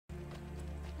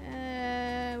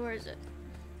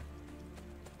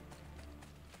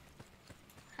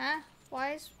Huh?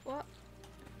 Why is what?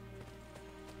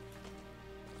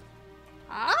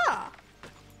 Ah!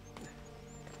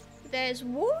 There's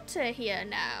water here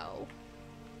now.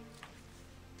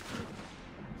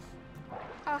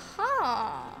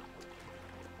 Aha!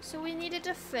 So we needed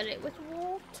to fill it with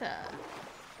water.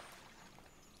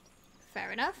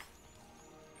 Fair enough.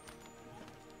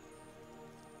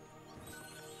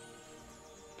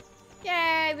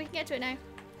 Yay, we can get to it now.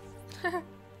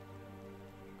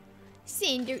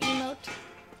 Cinder emote.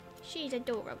 She's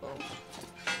adorable.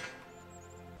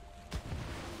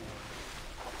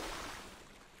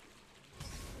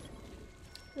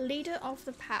 Leader of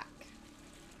the pack.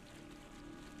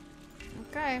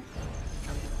 Okay.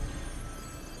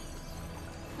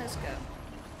 Let's go.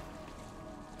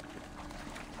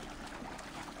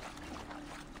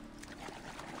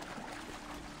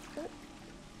 Oh.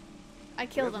 I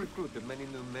killed them. We recruited many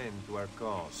new men to our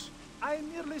cause. I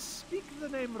merely speak the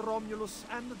name Romulus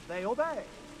and they obey.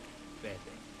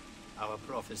 Better. Our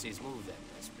prophecies move them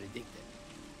as predicted.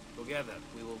 Together,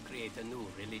 we will create a new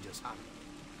religious harmony.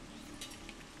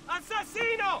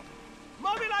 Assassino!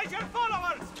 Mobilize your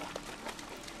followers!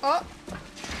 Oh.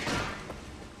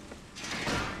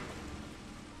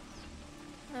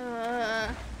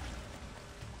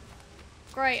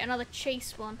 Great, another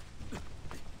chase one.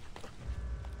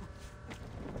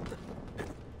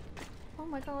 Oh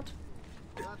my god.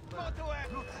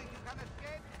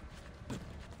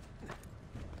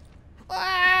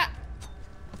 Ah!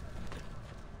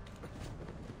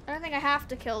 I don't think I have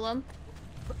to kill them.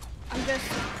 I'm just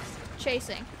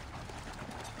chasing.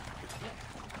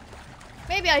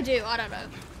 Maybe I do, I don't know.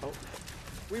 Oh.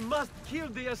 We must kill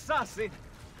the assassin.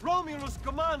 Romulus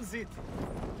commands it.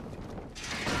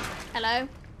 Hello.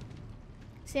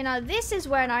 See, now this is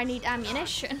where I need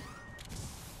ammunition.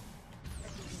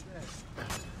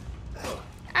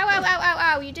 Ow, ow, ow, ow,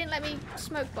 ow. You didn't let me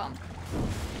smoke bomb.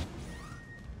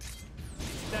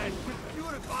 That will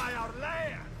purify our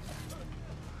land.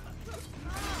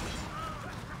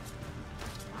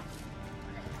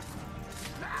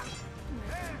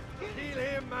 Kill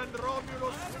him and Romulus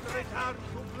will return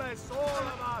to bless all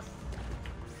of us.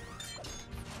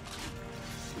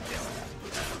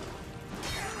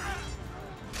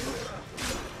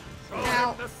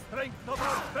 Show the strength of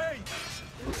our faith.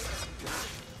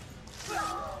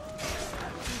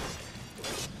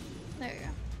 There we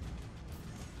go.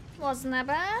 Wasn't that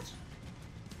bad?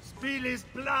 Spill his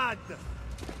blood.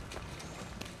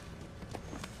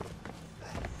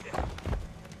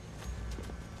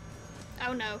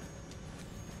 Oh no.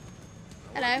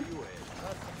 Hello.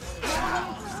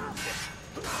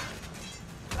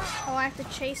 Oh, I have to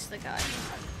chase the guy.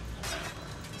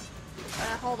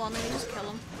 Hold on, let me just kill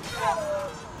him.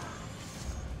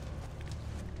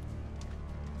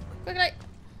 Quickly!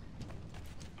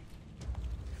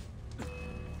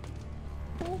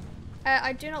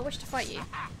 I do not wish to fight you.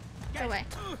 Go away.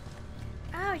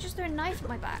 Ow, he just threw a knife at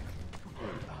my back.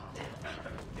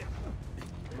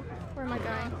 Where am I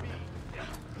going?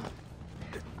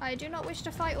 I do not wish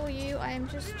to fight all you, I am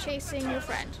just chasing your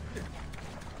friend.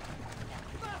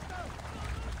 That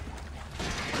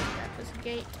was a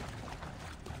gate.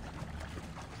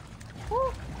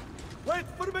 Woo. Wait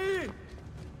for me!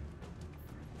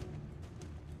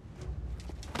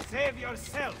 Save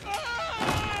yourself!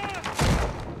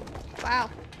 Wow.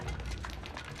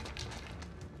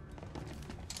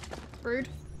 Rude.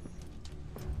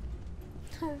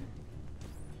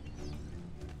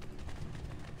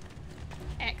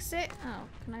 Exit? Oh,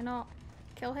 can I not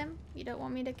kill him? You don't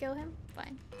want me to kill him?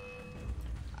 Fine.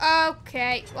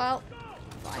 Okay, well,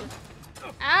 fine.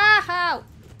 Ow!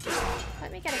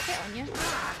 Let me get a hit on you.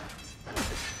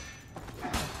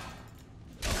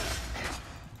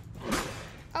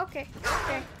 Okay,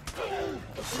 okay.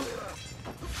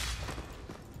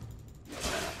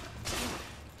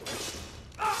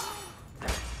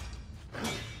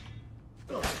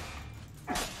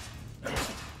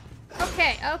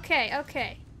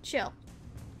 Okay. Chill.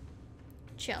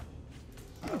 Chill.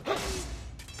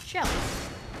 Chill.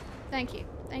 Thank you.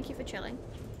 Thank you for chilling.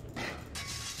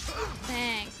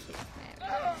 Thank you.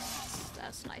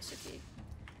 That's nice of you.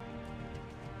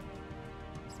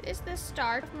 Is this the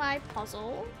start of my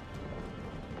puzzle?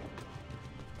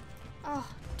 Oh,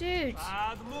 dude.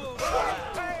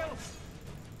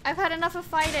 I've had enough of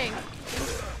fighting.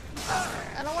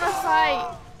 I don't want to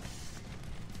fight.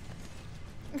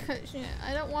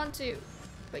 I don't want to,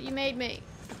 but you made me.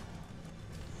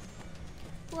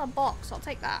 Ooh, a box. I'll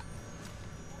take that.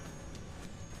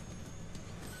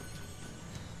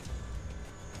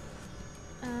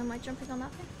 Am I jumping on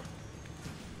that thing?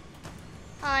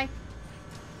 Hi.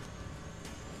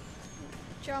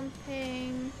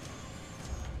 jumping.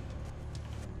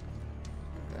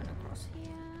 Going across here.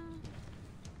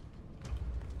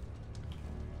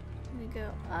 We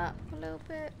go up a little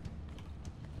bit.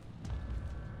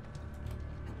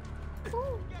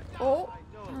 Ooh. Oh!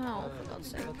 Oh, for God's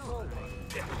sake.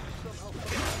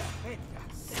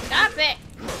 Stop it!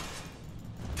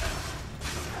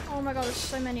 Oh my God, there's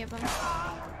so many of them.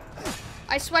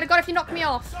 I swear to God, if you knock me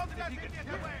off.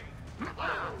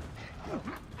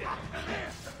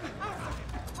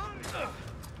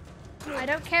 I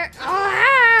don't care. Oh,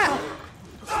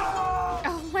 ah!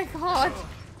 Oh my God,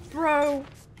 bro.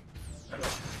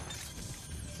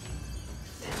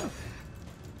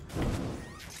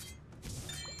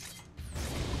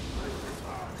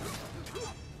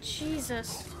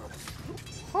 Jesus.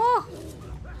 Oh.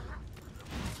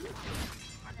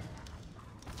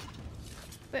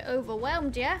 Bit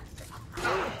overwhelmed, yeah?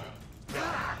 Oh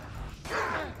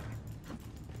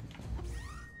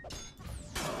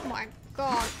my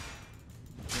God.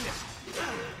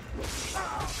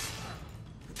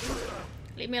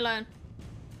 Leave me alone.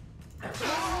 There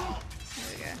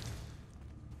we go.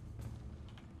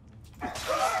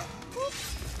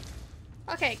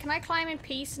 Okay, can I climb in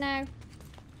peace now? Or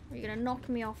are you gonna knock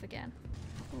me off again?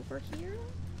 Over here?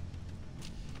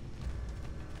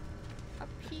 Up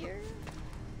here?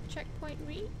 Checkpoint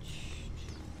reached?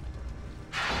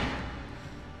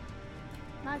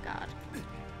 My God.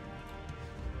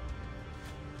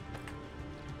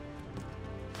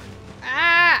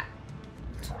 Ah!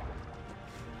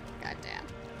 Goddamn.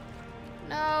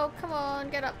 No, come on.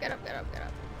 Get up, get up, get up, get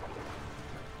up.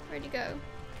 Where'd you go?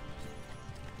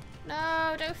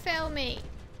 No, don't fail me.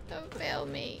 Don't fail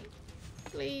me.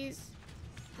 Please.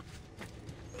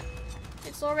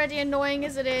 It's already annoying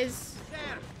as it is.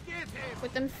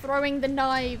 With them throwing the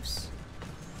knives.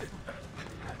 Where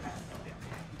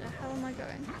the hell am I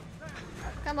going?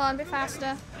 Come on, be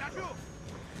faster.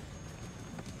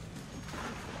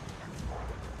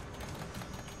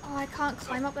 Oh, I can't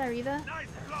climb up there either.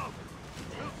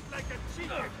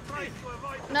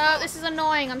 No, this is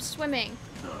annoying. I'm swimming.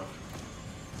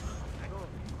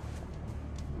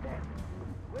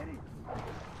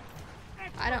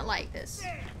 I don't like this.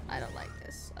 I don't like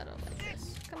this. I don't like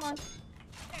this. Come on.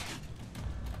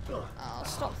 Oh,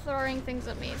 stop throwing things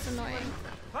at me. It's annoying.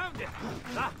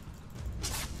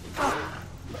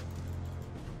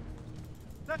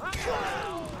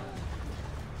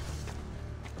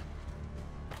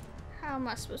 How am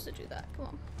I supposed to do that? Come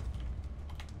on.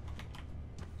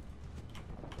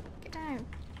 Get down.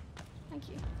 Thank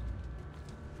you.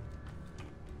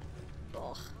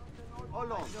 Ugh.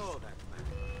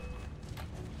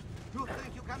 You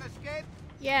think you can escape?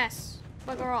 Yes.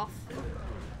 Bugger off.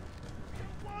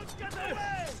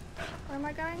 Where am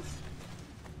I going?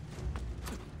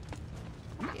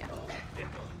 Oh, yeah.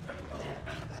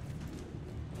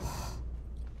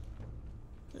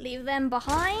 Leave them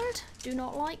behind. Do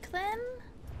not like them.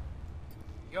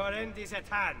 Your end is at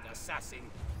hand,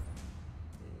 assassin.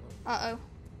 Uh-oh.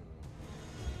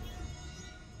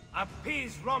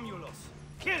 Appease Romulus.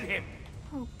 Kill him.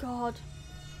 Oh, God.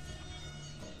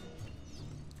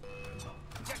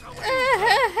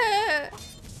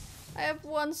 I have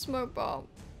one smoke bomb.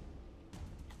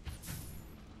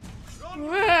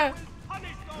 Romulus will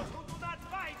punish those who do not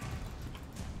fight.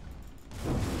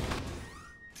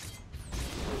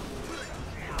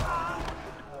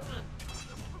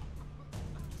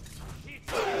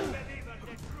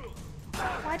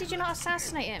 Why did you not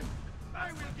assassinate him?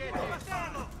 I will get him.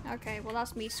 Okay, well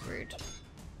that's me screwed.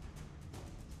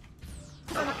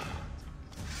 Only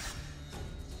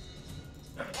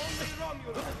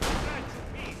Romulus will grant you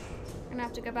peace. I'm gonna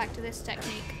have to go back to this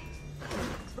technique.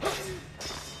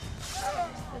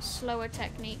 The slower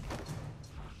technique.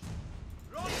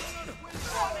 Romulus will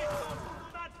punish those who do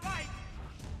not fight.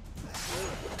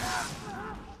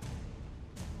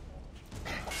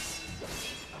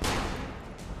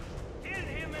 Kill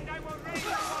him and I will raise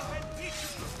you up and teach you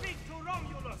to speak to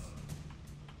Romulus.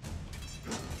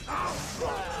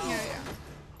 Yeah.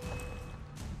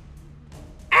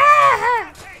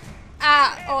 Ah!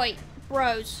 Ah! Oi,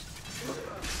 bros.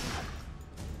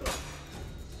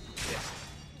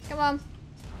 Come on.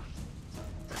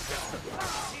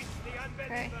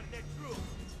 Okay.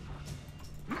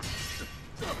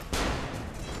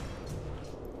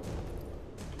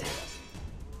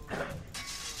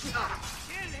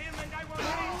 Kill him and I will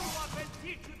raise you up and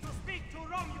teach you to speak to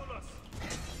Romulus.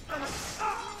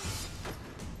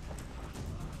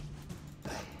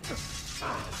 A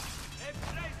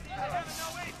place in heaven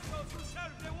awaits those who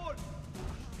serve the wolf.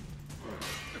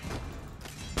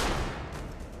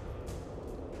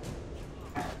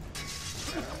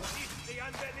 Teach the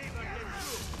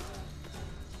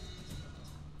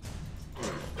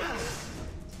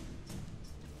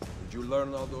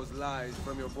learn all those lies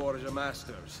from your Borgia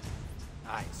masters?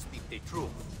 I speak the truth.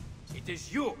 It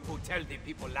is you who tell the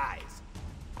people lies.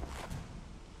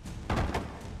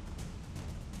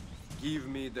 Give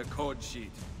me the code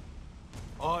sheet.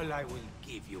 All I will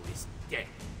give you is death.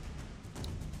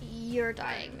 You're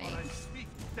dying, mate. I speak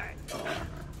dead.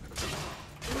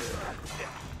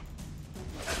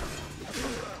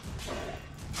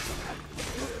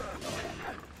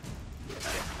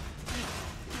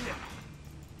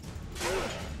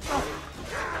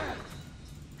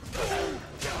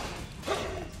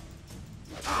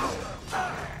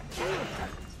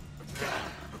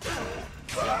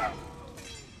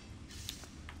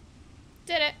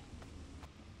 Did it.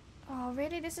 Oh,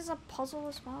 really? This is a puzzle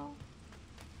as well?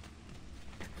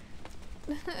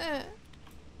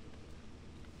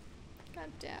 God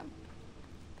damn.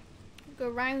 Go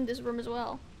around this room as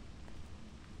well.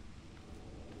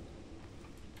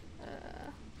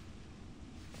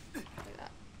 Like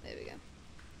that. There we go.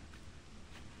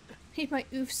 Need my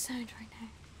oof sound right now.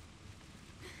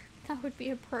 That would be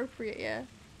appropriate, yeah.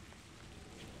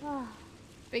 Ah,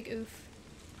 big oof.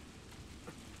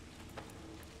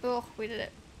 Oh, we did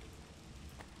it.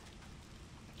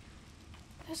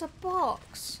 There's a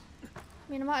box.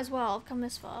 I mean, I might as well. I've come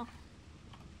this far.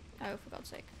 Oh, for God's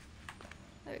sake.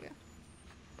 There we go.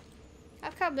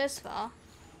 I've come this far.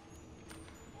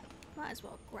 Might as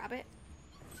well grab it.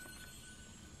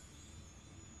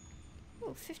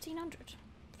 Oh, 1500.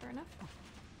 Fair enough.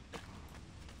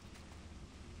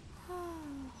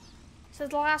 So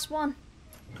the last one.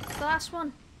 It's the last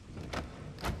one.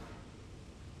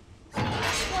 It's the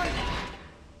last one.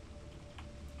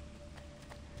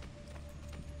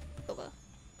 Over.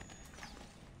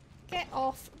 Get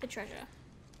off the treasure.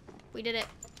 We did it.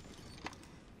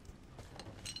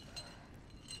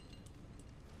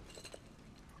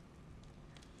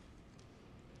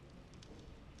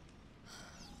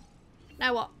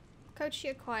 Now what? Code sheet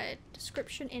acquired.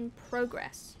 Description in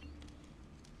progress.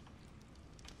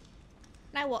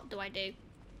 Now what do I do?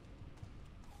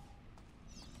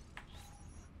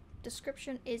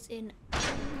 Description is in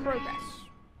progress.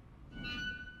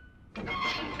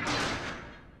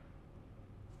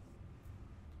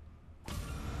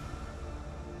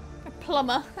 A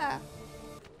plumber.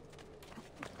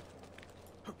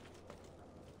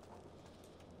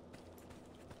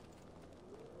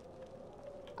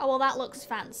 Oh, well, that looks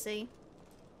fancy.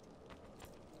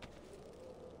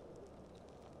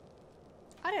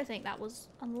 I don't think that was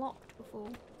unlocked before.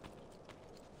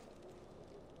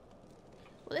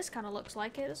 Well, this kind of looks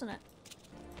like it, doesn't it?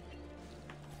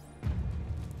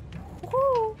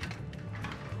 Woohoo!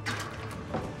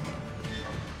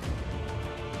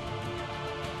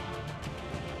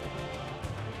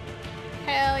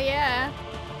 Hell yeah!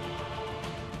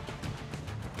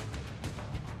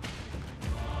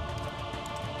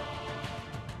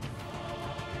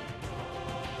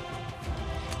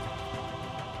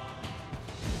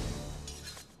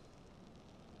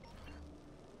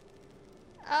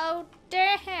 Oh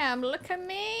damn, look at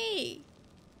me!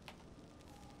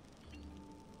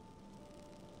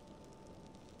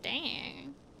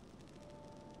 Dang.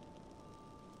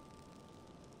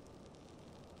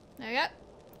 There we go.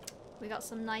 We got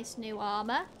some nice new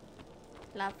armor.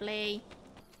 Lovely.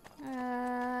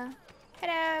 Hello.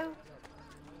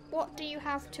 What do you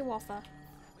have to offer?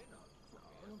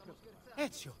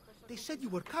 Ezio, they said you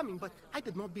were coming, but I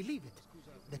did not believe it.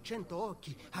 The Cento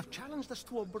Occhi have challenged us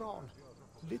to a brawl.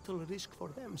 Little risk for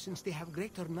them since they have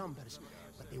greater numbers,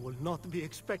 but they will not be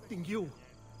expecting you.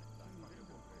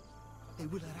 They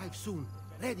will arrive soon.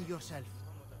 Ready yourself.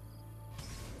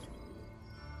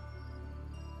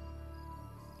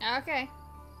 Okay.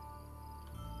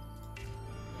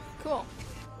 Cool.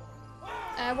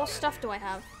 What stuff do I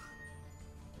have?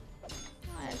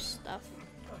 I have stuff.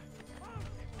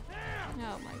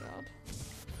 Oh my god.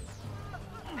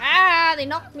 Ah, they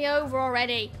knocked me over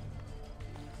already.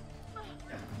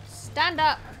 Stand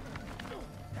up.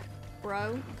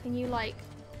 Bro, can you like...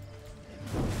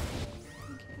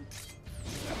 Okay.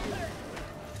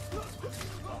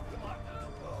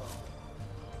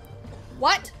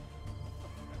 What?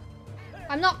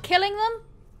 I'm not killing them?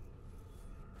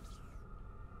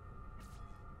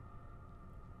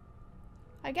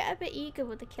 I get a bit eager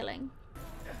with the killing.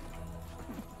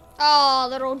 Oh,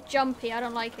 they're all jumpy. I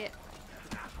don't like it.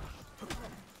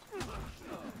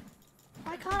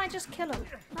 Why can't I just kill them?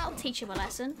 That'll teach him a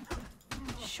lesson.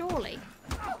 Surely.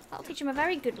 That'll teach him a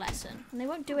very good lesson. And they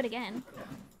won't do it again.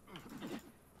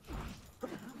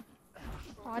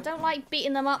 Oh, I don't like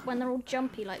beating them up when they're all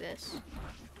jumpy like this.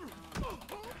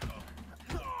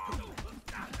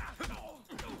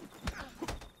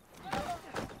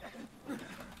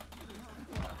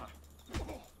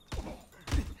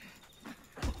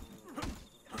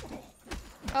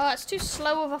 Oh, it's too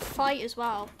slow of a fight as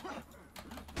well.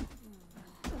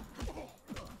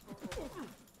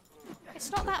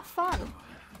 It's not that fun.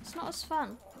 It's not as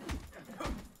fun.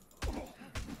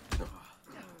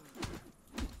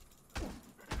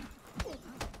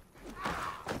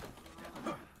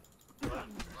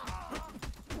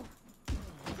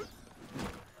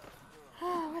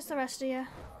 Where's the rest of you?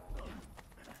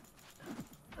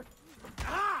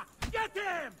 Ah! Get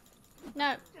him!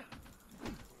 No.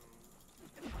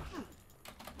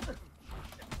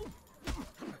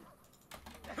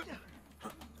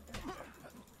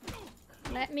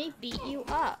 Let me beat you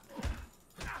up.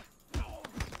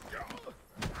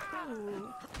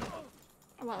 Ooh.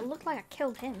 Well, it looked like I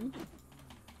killed him.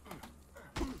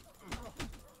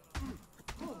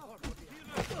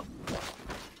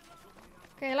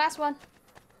 Okay, last one.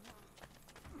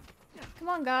 Come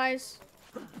on, guys.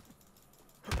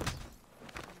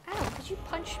 Ow, did you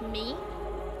punch me?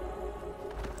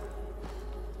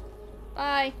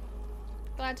 Bye.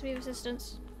 Glad to be of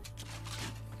assistance.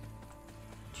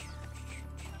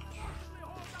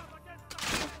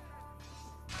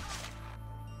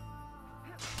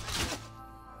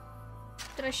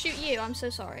 Did I shoot you? I'm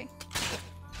so sorry.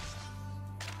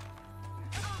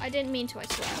 I didn't mean to, I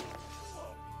swear.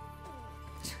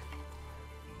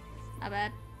 My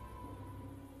bad.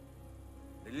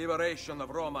 The liberation of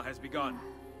Roma has begun.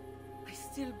 I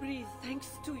still breathe thanks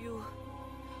to you.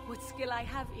 What skill I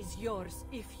have is yours,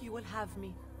 if you will have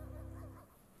me.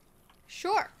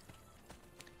 Sure.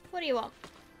 What do you want?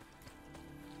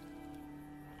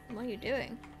 What are you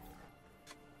doing?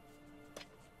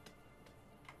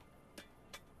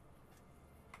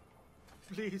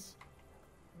 Please,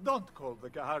 don't call the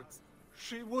guards.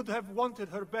 She would have wanted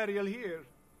her burial here.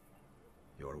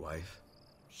 Your wife?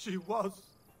 She was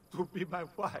to be my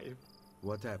wife.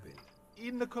 What happened?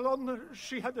 In the Cologne,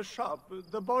 she had a shop.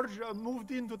 The Borgia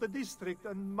moved into the district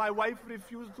and my wife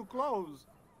refused to close.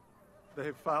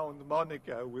 They found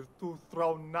Monica with 2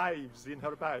 thrown knives in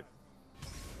her back.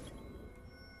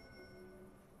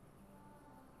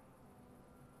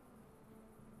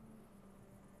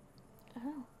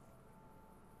 Oh.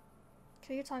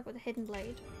 Kill your target with a hidden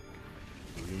blade.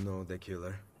 Do you know the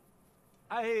killer?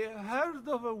 I heard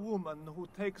of a woman who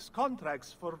takes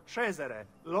contracts for Cesare,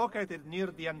 located near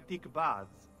the antique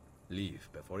baths. Leave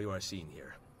before you are seen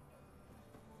here.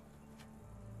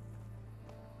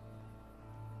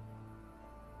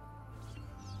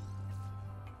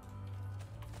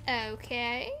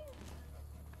 Okay.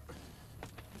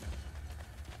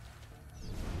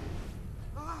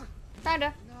 Found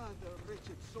her. Another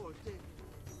wretched soul dead.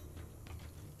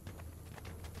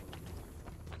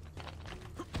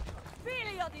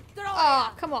 Figlio di Troia!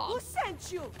 Oh, come on. Who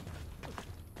sent you?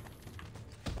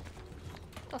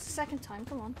 That's the second time,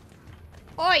 come on.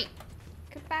 Oi!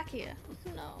 Get back here.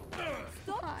 No.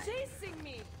 Stop Hi. chasing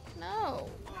me! No.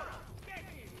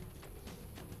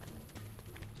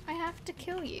 I have to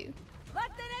kill you.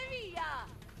 Vattene via!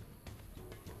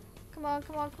 Come on,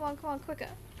 come on, come on, come on, quicker.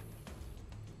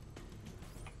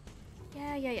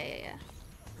 Yeah.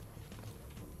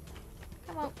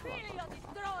 Come on, come on, come Figlio on, di come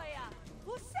on. Troia!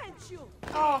 Who sent you?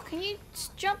 Oh, can you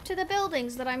jump to the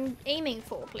buildings that I'm aiming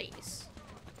for, please?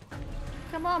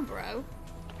 Come on, bro.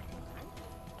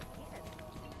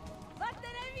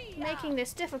 Vattene via! Making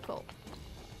this difficult.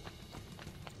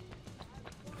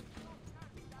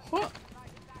 What?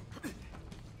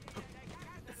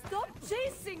 Stop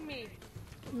chasing me!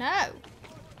 No.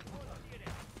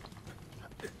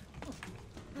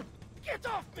 Get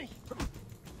off me!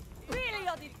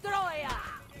 Figlio di Troia!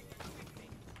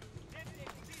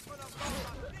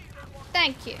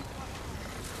 Thank you.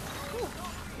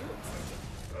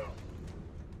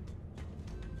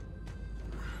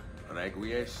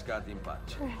 Requiescat in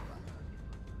pace.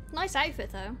 Nice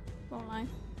outfit, though. Won't lie.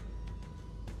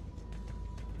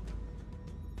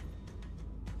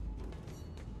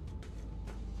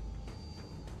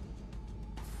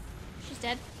 She's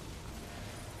dead.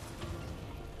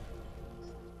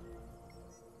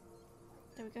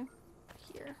 There we go.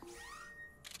 Here.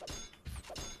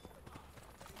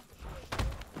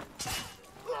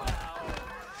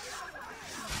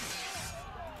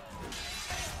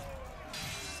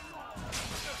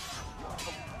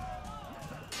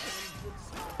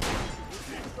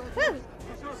 Woo!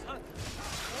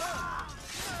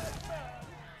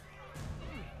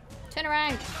 Turn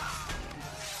around.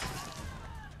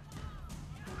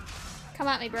 Come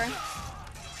at me, bro. That's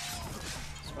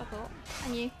what I thought.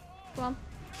 And you. Come on.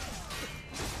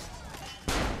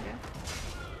 There we go.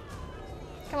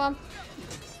 Come on.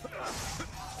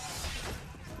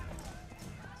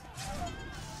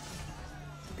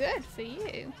 Good for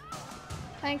you.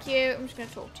 Thank you. I'm just gonna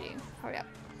talk to you. Hurry up.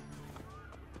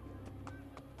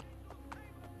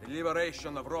 The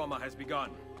liberation of Roma has begun.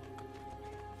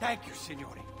 Thank you,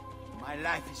 Signore. My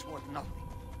life is worth nothing.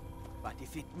 But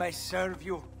if it may serve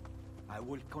you, I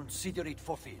will consider it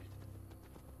fulfilled.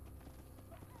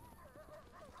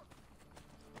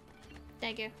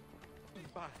 Thank you.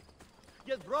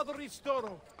 Your brother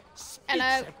Ristoro.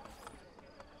 Hello.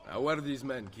 How were these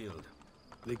men killed?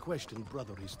 They questioned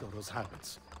Brother Ristoro's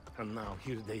habits, and now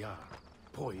here they are,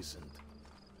 poisoned.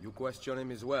 You question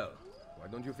him as well. Why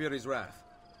don't you fear his wrath?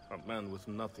 A man with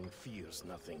nothing fears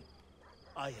nothing.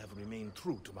 I have remained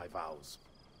true to my vows.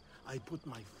 I put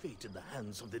my fate in the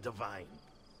hands of the divine.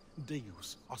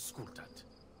 Deus auscultat.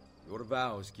 Your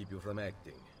vows keep you from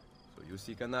acting, so you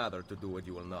seek another to do what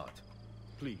you will not.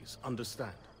 Please,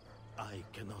 understand. I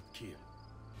cannot kill.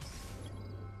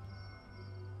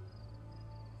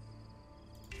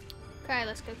 Okay,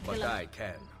 let's go kill But him. I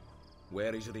can.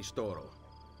 Where is Ristoro?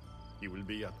 He will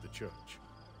be at the church,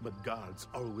 but guards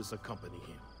always accompany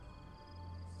him.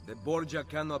 The Borgia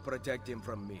cannot protect him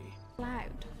from me.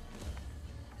 Loud.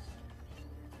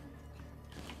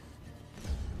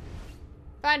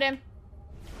 Find him.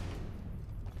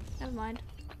 Never mind.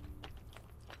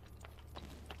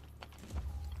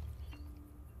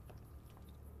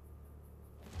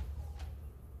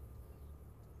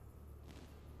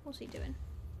 What's he doing?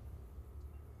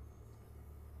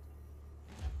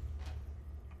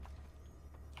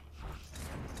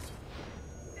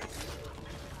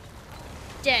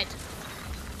 Dead.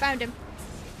 Found him.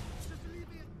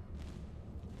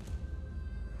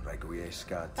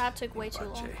 Requiescat. That took way too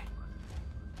long.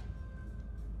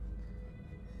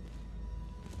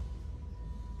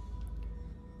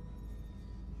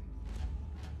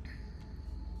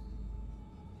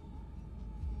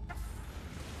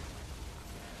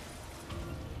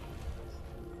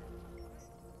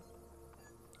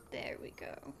 There we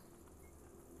go.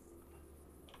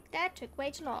 That took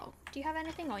way too long. Do you have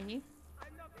anything on you?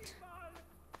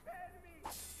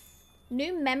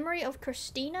 New memory of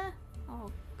Christina? Oh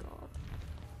god.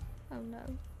 Oh no.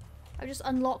 I've just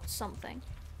unlocked something.